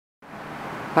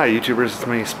Hi YouTubers, it's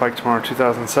me, Spike Tomorrow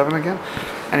 2007 again.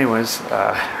 Anyways,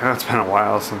 I know it's been a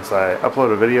while since I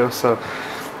uploaded a video, so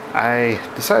I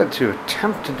decided to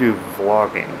attempt to do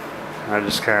vlogging. I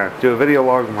just kind of do a video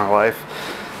log of my life,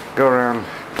 go around,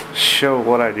 show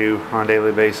what I do on a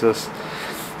daily basis.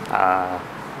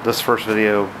 This first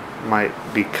video might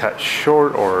be cut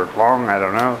short or long, I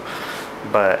don't know,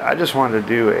 but I just wanted to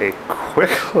do a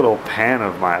quick little pan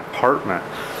of my apartment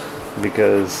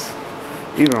because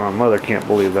even my mother can't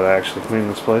believe that I actually cleaned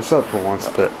this place up for once,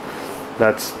 but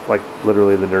that's like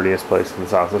literally the dirtiest place in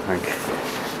this house, I think.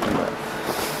 But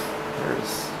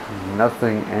there's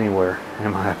nothing anywhere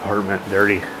in my apartment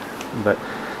dirty. But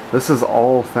this is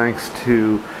all thanks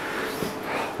to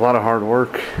a lot of hard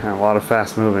work and a lot of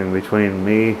fast moving between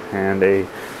me and a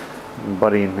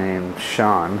buddy named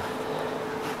Sean.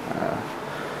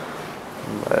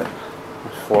 But the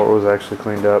floor was actually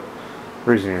cleaned up. The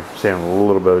reason you're seeing a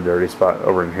little bit of a dirty spot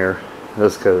over in here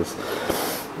is because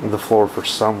the floor for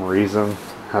some reason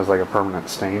has like a permanent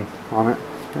stain on it.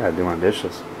 I gotta do my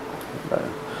dishes. But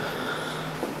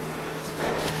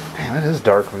man, it is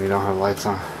dark when you don't have lights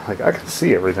on. Like, I can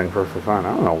see everything perfectly fine.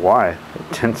 I don't know why it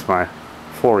tints my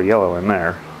floor yellow in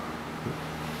there.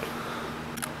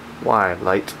 Why,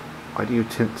 light? Why do you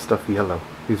tint stuff yellow?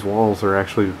 These walls are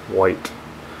actually white.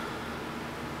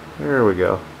 There we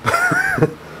go.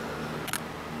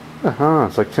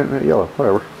 It's like tinting it yellow,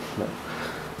 whatever. But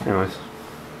anyways,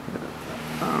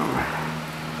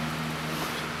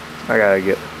 I gotta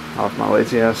get off my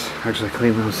lazy ass, actually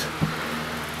clean those.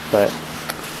 But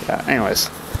yeah, anyways,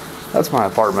 that's my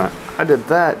apartment. I did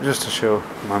that just to show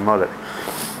my mother.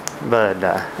 But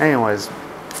anyways,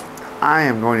 I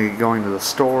am going to be going to the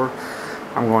store.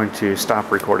 I'm going to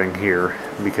stop recording here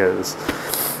because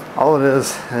all it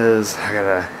is I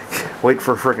gotta wait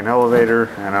for a freaking elevator,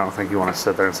 and I don't think you want to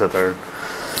sit there and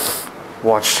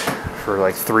watch for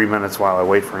like 3 minutes while I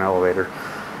wait for an elevator,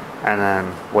 and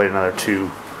then wait another 2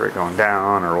 for it going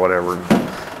down or whatever,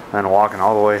 and then walking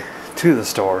all the way to the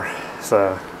store.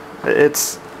 So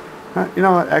it's, you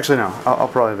know what, actually no, I'll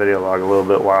probably video log a little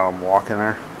bit while I'm walking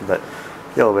there, but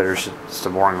the elevator's just a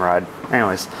boring ride.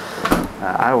 Anyways,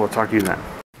 I will talk to you then.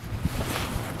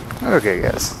 Okay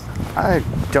guys, I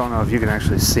don't know if you can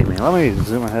actually see me. Let me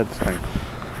zoom ahead so I can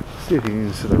see if you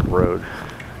can see the road.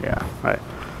 Yeah, right.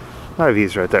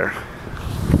 IV's right there.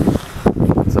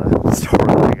 It's a store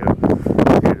where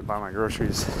I go to buy my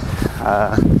groceries.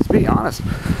 To be honest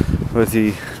with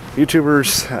you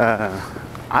YouTubers,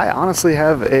 I honestly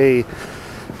have a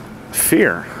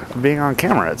fear of being on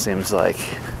camera, it seems like.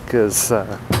 Because,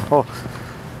 well,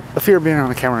 a fear of being on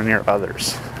the camera near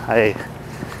others. It'd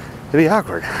be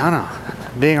awkward. I don't know.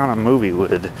 Being on a movie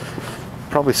would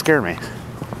probably scare me.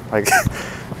 Like,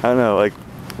 I don't know, like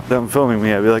them filming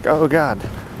me, I'd be like, oh god.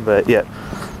 But yet,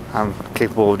 I'm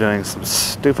capable of doing some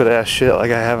stupid ass shit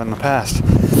like I have in the past.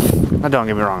 Now don't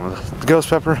get me wrong, the ghost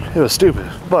pepper, it was stupid,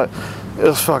 but it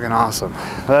was fucking awesome.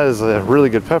 That is a really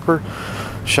good pepper.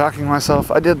 Shocking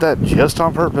myself, I did that just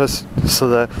on purpose so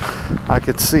that I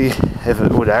could see if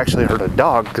it would actually hurt a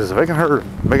dog, because if it can hurt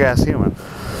a big ass human,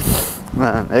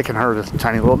 then it can hurt a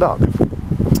tiny little dog.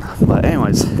 But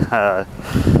anyways, I'm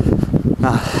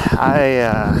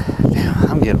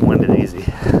getting winded easy.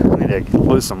 I need to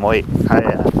lose some weight. I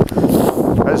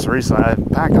just recently, I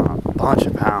packed on a bunch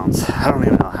of pounds. I don't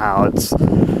even know how. It's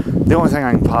the only thing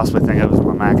I can possibly think of is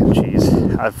my mac and cheese.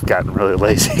 I've gotten really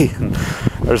lazy, and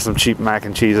there's some cheap mac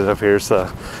and cheeses up here, so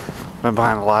I've been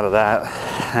buying a lot of that.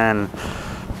 And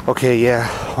okay, yeah,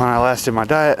 when I last did my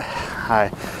diet,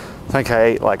 I think I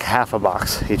ate like half a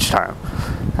box each time,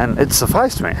 and it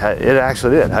sufficed me. It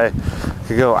actually did. I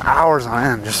could go hours on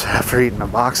end just after eating a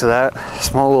box of that,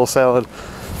 small little salad,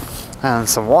 and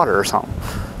some water or something.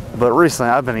 But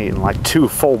recently I've been eating like 2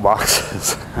 full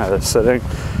boxes sitting,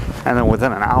 and then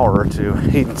within an hour or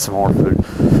 2 eating some more food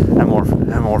and more food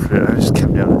and more food. I just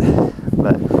kept doing it.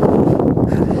 But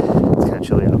it's kind of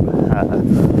chilly out.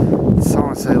 So I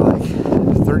want to say like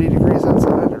 30 degrees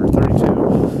outside, or 32,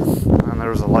 and there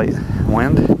was a light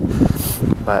wind.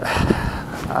 But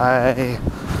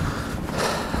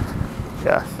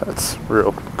yeah, that's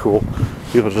real cool.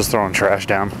 People just throwing trash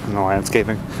down in the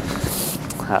landscaping.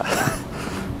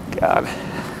 God,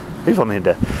 people need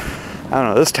to, I don't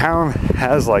know, this town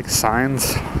has like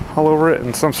signs all over it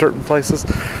in some certain places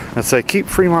that say keep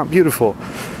Fremont beautiful.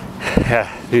 Yeah,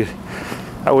 dude,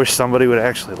 I wish somebody would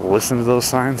actually listen to those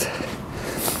signs.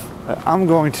 I'm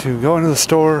going to go into the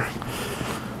store.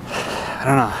 I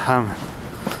don't know,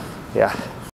 yeah.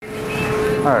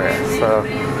 Alright, so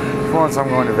for once I'm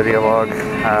going to video log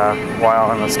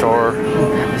while in the store.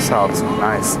 Man, this house is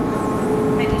nice.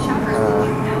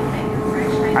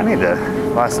 I need to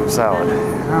buy some salad.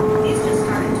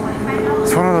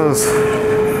 It's one of those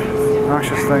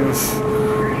obnoxious things.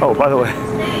 Oh, by the way,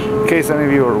 in case any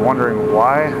of you are wondering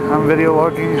why I'm video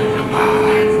logging,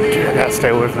 dude, I gotta stay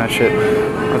away from that shit.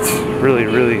 That's really,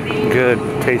 really good,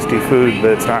 tasty food,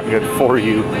 but it's not good for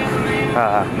you.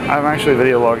 I'm actually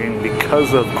video logging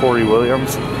because of Cory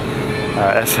Williams,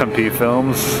 SMP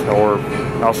Films, or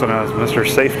also known as Mr.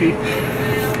 Safety.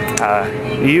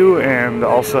 You and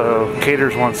also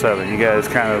Caters17, you guys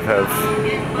kind of have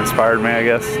inspired me, I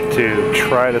guess, to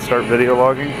try to start video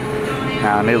logging.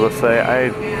 Now, needless to say,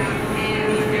 I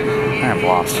am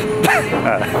lost.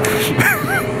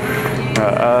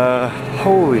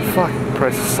 Holy fuck, the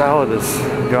price of salad is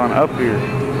going up here.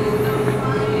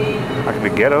 I can be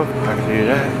ghetto, I can do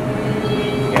that.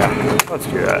 Yeah, let's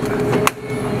do that.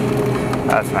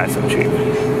 That's nice and cheap.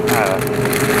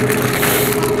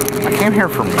 I came here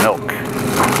for milk.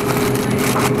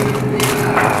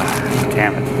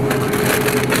 Damn it.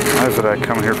 Why is it I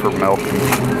come here for milk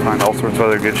and find all sorts of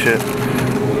other good shit?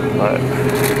 But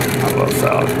I love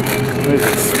salad. Let me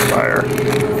just expire.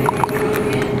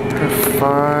 5.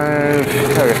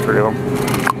 I got 3 of them.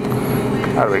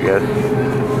 That'll be good.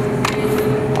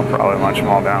 I'll probably munch them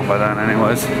all down by then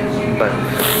anyways. But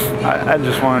I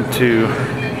just wanted to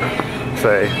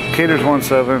say,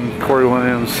 Caters17, Cory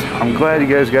Williams, I'm glad you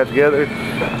guys got together.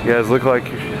 You guys look like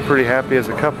you're pretty happy as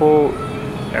a couple,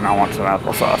 and I want some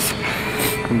applesauce.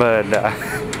 But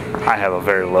I have a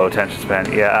very low attention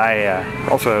span. Yeah, I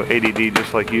also have ADD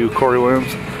just like you, Cory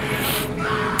Williams.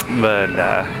 But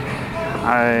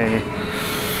I'm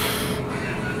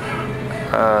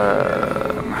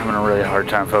having a really hard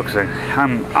time focusing.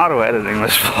 I'm auto-editing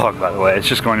this vlog, by the way. It's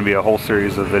just going to be a whole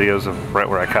series of videos of right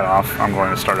where I cut off. I'm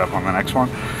going to start up on the next one.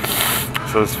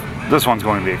 So this one's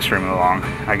going to be extremely long.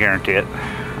 I guarantee it.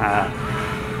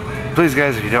 Please,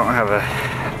 guys, if you don't have a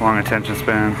long attention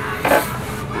span,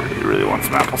 really want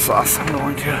some applesauce, I'm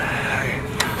going to.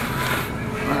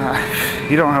 If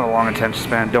you don't have a long attention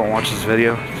span, don't watch this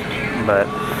video. But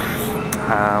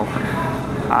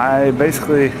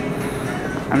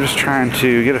I'm just trying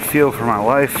to get a feel for my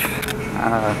life.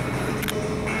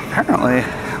 Apparently,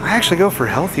 I actually go for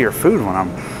healthier food when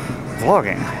I'm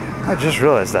vlogging. I just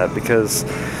realized that because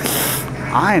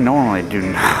I normally do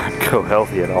not go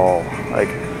healthy at all. Like,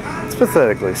 it's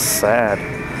pathetically sad.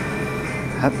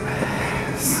 That's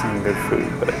some good food,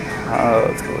 but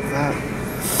let's go with that.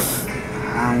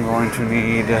 I'm going to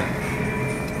need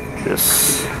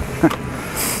this.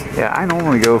 Yeah, I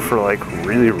normally go for like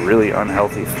really, really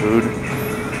unhealthy food,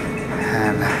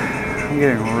 and I'm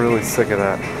getting really sick of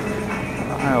that.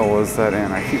 What aisle was that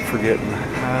in? I keep forgetting.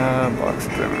 Box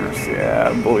of dinners. Yeah,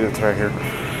 I believe it's right here.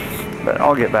 But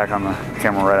I'll get back on the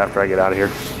camera right after I get out of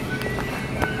here.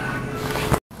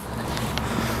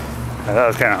 That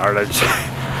was kind of hard. I just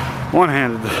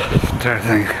one-handed the entire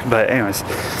thing. But anyways,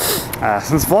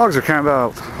 since vlogs are kind of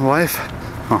about life,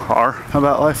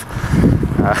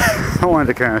 I wanted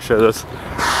to kind of show this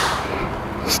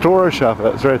store I shop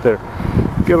at. It's right there.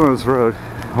 Get on this road,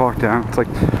 walk down. It's like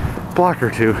a block or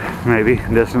two, maybe,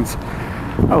 in distance.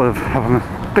 I live up on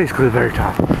basically the very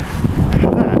top. Look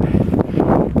at that.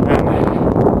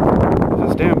 And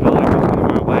this damn building is in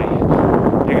my way.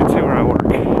 You can see where I work.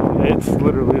 It's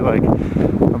literally like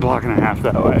a block and a half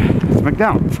that way. It's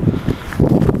McDonald's.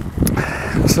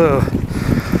 So,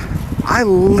 I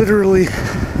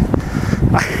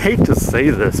hate to say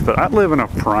this, but I live in a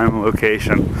prime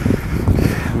location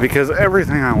because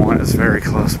everything I want is very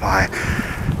close by.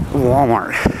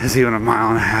 Walmart is even 1.5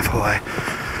 miles away.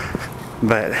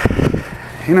 But,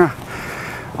 you know,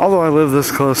 although I live this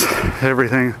close to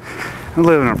everything, I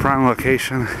live in a prime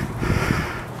location,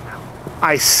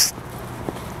 I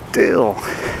still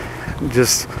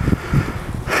just,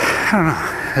 I don't know,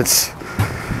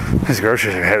 these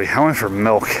groceries are heavy. I went for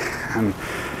milk and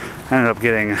I ended up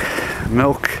getting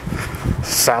milk,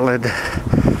 salad,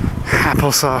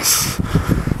 applesauce.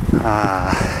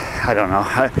 I don't know.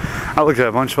 I looked at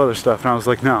a bunch of other stuff and I was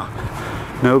like, no,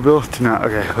 Bill, do not.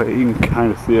 Okay, wait, you can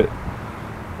kind of see it.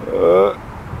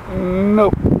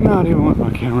 Nope, not even with my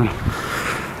camera.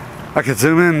 I could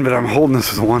zoom in, but I'm holding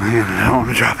this with one hand and I don't want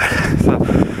to drop it. So,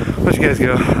 let you guys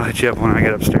go. I'll hit you up when I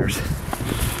get upstairs.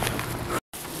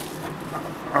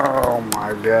 Oh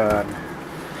my god.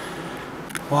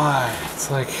 Why? It's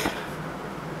like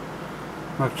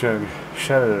milk jug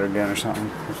shut it again or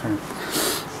something.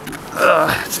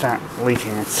 It's not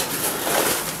leaking.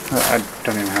 I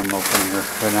don't even have milk in here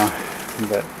right now,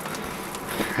 but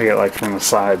I get like from the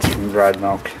sides from dried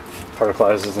milk.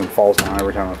 Particleizes and falls down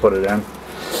every time I put it in.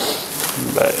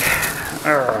 But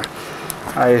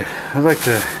I'd like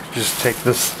to just take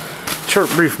this short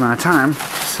brief amount of time,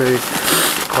 so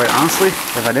quite honestly,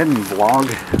 if I didn't vlog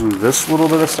this little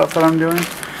bit of stuff that I'm doing,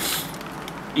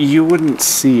 you wouldn't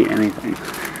see anything,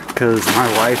 because my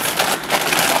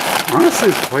life honestly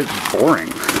is quite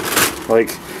boring.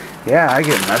 Like, yeah, I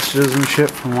get messages and shit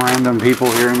from random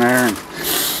people here and there, and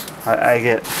I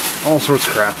get all sorts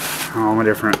of crap on all my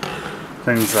different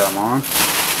things that I'm on,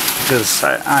 because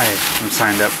I am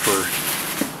signed up for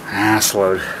an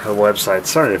assload of websites.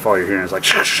 Sorry if all you're hearing is like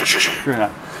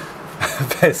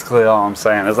basically all I'm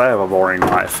saying is I have a boring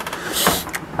life.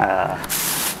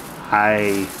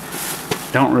 I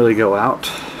don't really go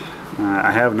out.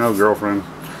 I have no girlfriend.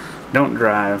 Don't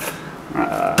drive.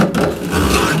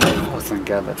 Oh, thank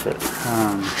God that fit.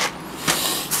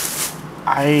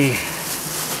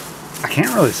 I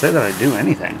can't really say that I do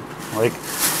anything. Like,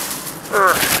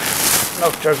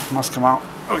 milk jug must come out.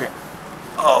 Okay.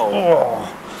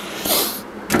 Oh.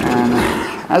 And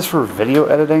as for video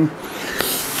editing,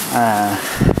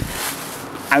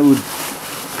 I would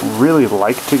really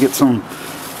like to get some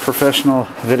professional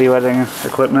video editing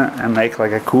equipment and make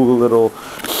like a cool little,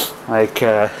 like,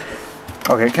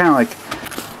 okay, kind of like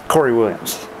Cory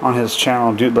Williams on his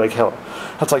channel, Dude Like Hella.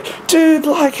 That's like, Dude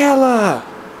Like Hella!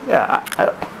 Yeah,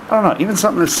 I don't know, even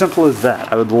something as simple as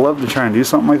that. I would love to try and do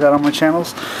something like that on my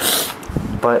channels,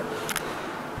 but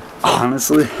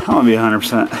honestly, I'm gonna be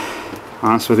 100%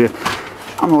 honest with you.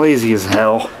 I'm lazy as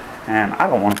hell, and I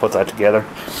don't want to put that together.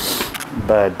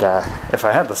 But if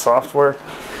I had the software,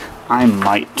 I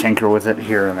might tinker with it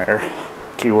here and there.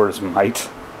 Keywords might.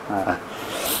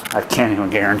 I can't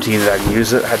even guarantee that I can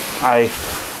use it.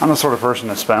 I'm the sort of person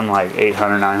to spend like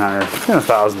 $800, $900,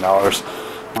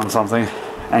 $1,000 on something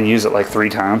and use it like 3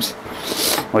 times,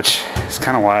 which is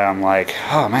kind of why I'm like,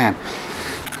 oh man,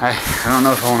 I don't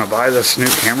know if I want to buy this new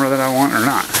camera that I want or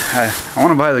not. I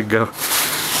want to buy the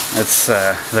it's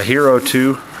the Hero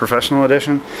 2 Professional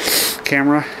Edition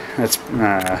camera. It's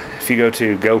if you go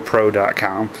to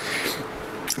GoPro.com,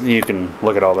 you can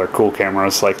look at all their cool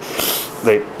cameras. Like,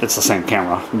 it's the same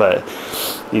camera, but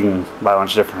you can buy a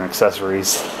bunch of different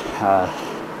accessories.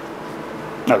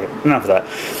 Okay, enough of that.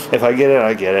 If I get it,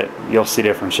 I get it. You'll see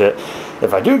different shit.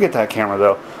 If I do get that camera,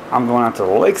 though, I'm going out to the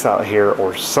lakes out here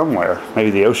or somewhere,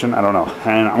 maybe the ocean, I don't know,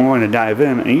 and I'm going to dive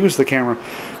in and use the camera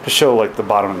to show like the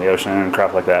bottom of the ocean and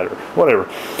crap like that or whatever.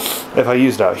 If I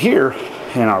used out here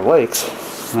in our lakes,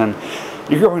 then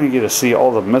you're going to get to see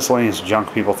all the miscellaneous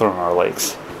junk people throw in our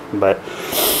lakes. But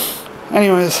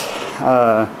anyways,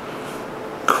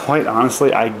 quite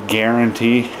honestly, I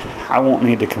guarantee I won't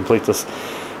need to complete this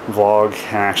vlog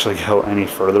and actually go any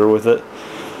further with it,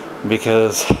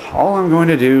 because all I'm going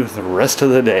to do the rest of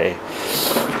the day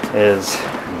is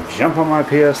jump on my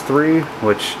PS3,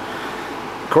 which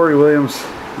Cory Williams,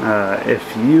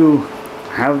 if you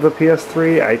have the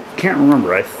PS3, I can't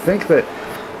remember, I think that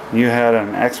you had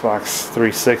an Xbox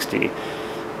 360,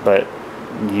 but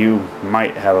you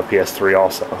might have a PS3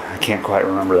 also. I can't quite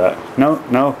remember that.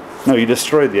 No, you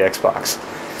destroyed the Xbox.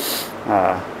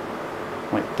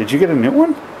 Wait, did you get a new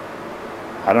one?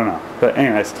 I don't know. But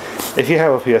anyways, if you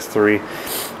have a PS3,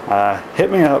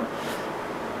 hit me up.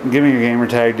 Give me your gamer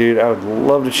tag, dude. I would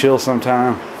love to chill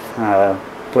sometime.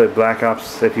 Play Black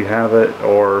Ops if you have it,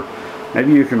 or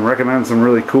maybe you can recommend some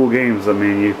really cool games that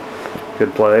me and you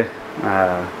could play.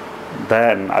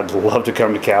 That, and I'd love to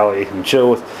come to Cali and chill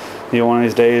with you one of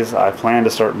these days. I plan to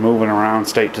start moving around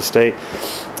state to state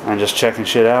and just checking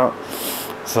shit out.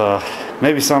 So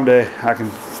maybe someday I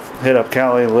can hit up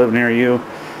Cali, live near you.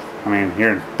 I mean,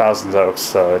 you're in Thousand Oaks,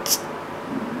 so it's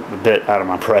a bit out of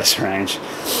my price range.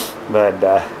 But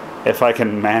if I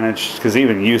can manage, because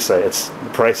even you say it's the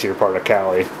pricier part of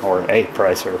Cali, or a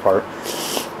pricier part.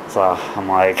 So I'm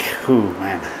like, ooh,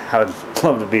 man, I would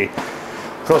love to be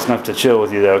close enough to chill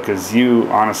with you, though, because you,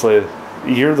 honestly,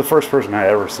 you're the first person I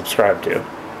ever subscribed to.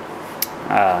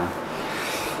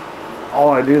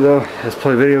 All I do, though, is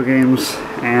play video games,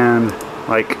 and,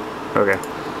 like, okay,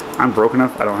 I'm broke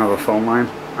enough, I don't have a phone line.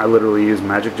 I literally use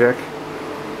Magic Jack,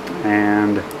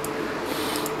 and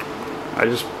I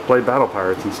just play Battle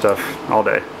Pirates and stuff all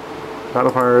day.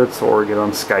 Battle Pirates, or get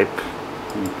on Skype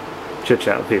and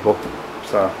chit-chat with people.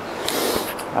 So,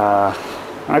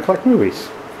 and I collect movies.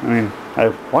 I mean,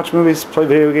 I watch movies, play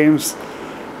video games,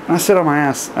 and I sit on my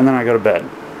ass, and then I go to bed.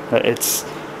 It's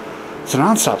a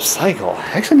non-stop cycle.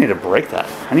 I actually need to break that.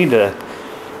 I need to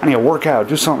work out,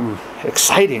 do something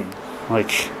exciting.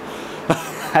 Like,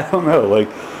 I don't know, like,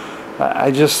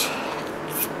 I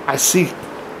see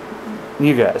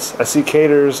you guys. I see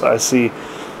Caters. I see,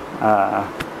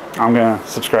 I'm gonna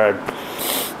subscribe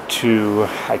to,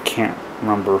 I can't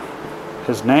remember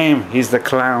his name. He's the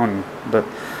clown, but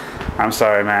I'm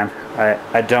sorry, man.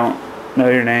 I don't know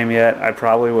your name yet. I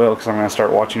probably will, because I'm going to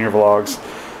start watching your vlogs.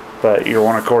 But you're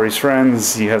one of Cory's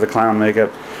friends. You have the clown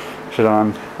makeup shit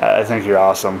on. I think you're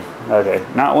awesome. Okay,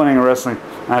 not winning a wrestling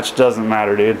match doesn't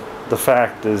matter, dude. The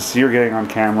fact is, you're getting on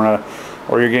camera,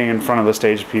 or you're getting in front of a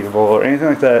stage of people, or anything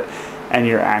like that, and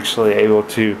you're actually able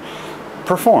to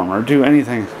perform or do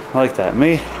anything like that.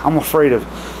 Me, I'm afraid of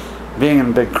being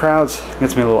in big crowds. It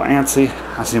gets me a little antsy.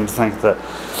 I seem to think that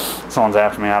someone's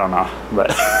after me. I don't know,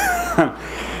 but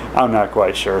I'm not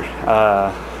quite sure.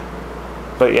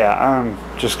 But yeah, I'm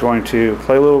just going to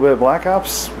play a little bit of Black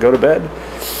Ops, go to bed,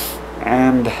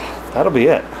 and that'll be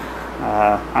it.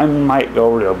 I might go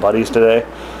over to a buddy's today,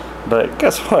 but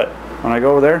guess what? When I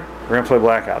go over there, we're going to play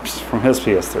Black Ops from his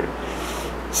PS3.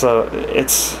 So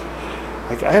it's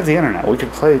like, I have the internet. We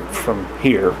could play from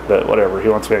here, but whatever. He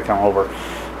wants me to come over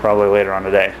probably later on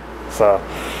today. So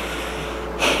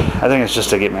I think it's just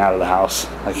to get me out of the house.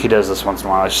 Like, he does this once in a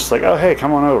while. It's just like, oh, hey,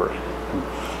 come on over.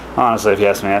 Honestly, if you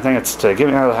ask me, I think it's to get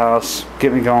me out of the house,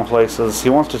 get me going places. He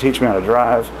wants to teach me how to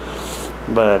drive,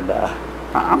 but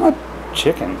I'm a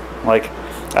chicken. Like,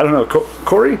 I don't know,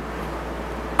 Cory,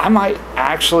 I might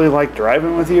actually like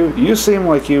driving with you. You seem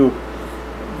like you,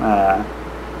 oh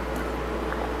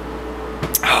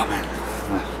man,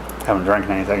 I haven't drank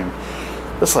anything.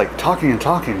 This like talking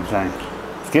thing,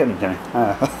 it's getting to me.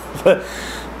 But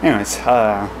anyways,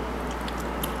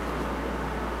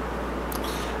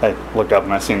 I looked up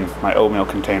and I seen my oatmeal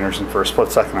containers, and for a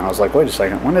split second I was like, wait a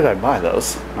second, when did I buy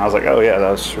those? And I was like, oh yeah, that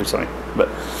was recently. But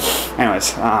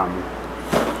anyways,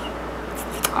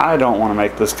 I don't want to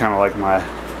make this kind of like my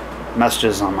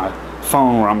messages on my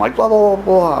phone where I'm like blah blah blah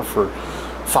blah for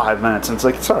 5 minutes, and it's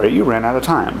like, sorry, you ran out of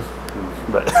time.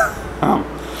 But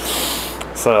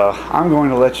so I'm going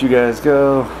to let you guys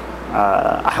go.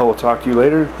 I will talk to you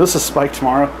later. This is Spike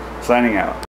Tomorrow, signing out.